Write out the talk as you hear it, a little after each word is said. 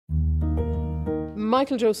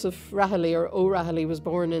Michael Joseph Rahilly, or O'Rahilly, was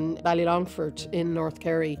born in Ballylongford in North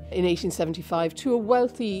Kerry in 1875 to a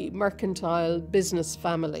wealthy mercantile business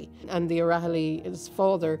family. And the O'Rahilly, his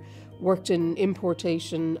father, worked in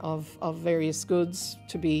importation of various goods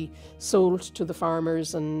to be sold to the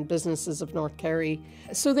farmers and businesses of North Kerry.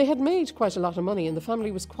 So they had made quite a lot of money, and the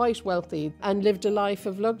family was quite wealthy and lived a life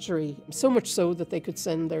of luxury, so much so that they could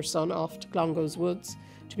send their son off to Clongowes Woods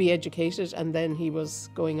to be educated, and then he was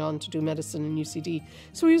going on to do medicine in UCD.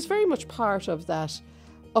 So he was very much part of that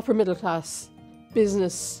upper middle class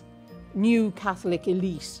business, new Catholic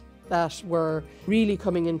elite that were really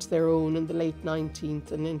coming into their own in the late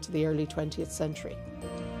 19th and into the early 20th century.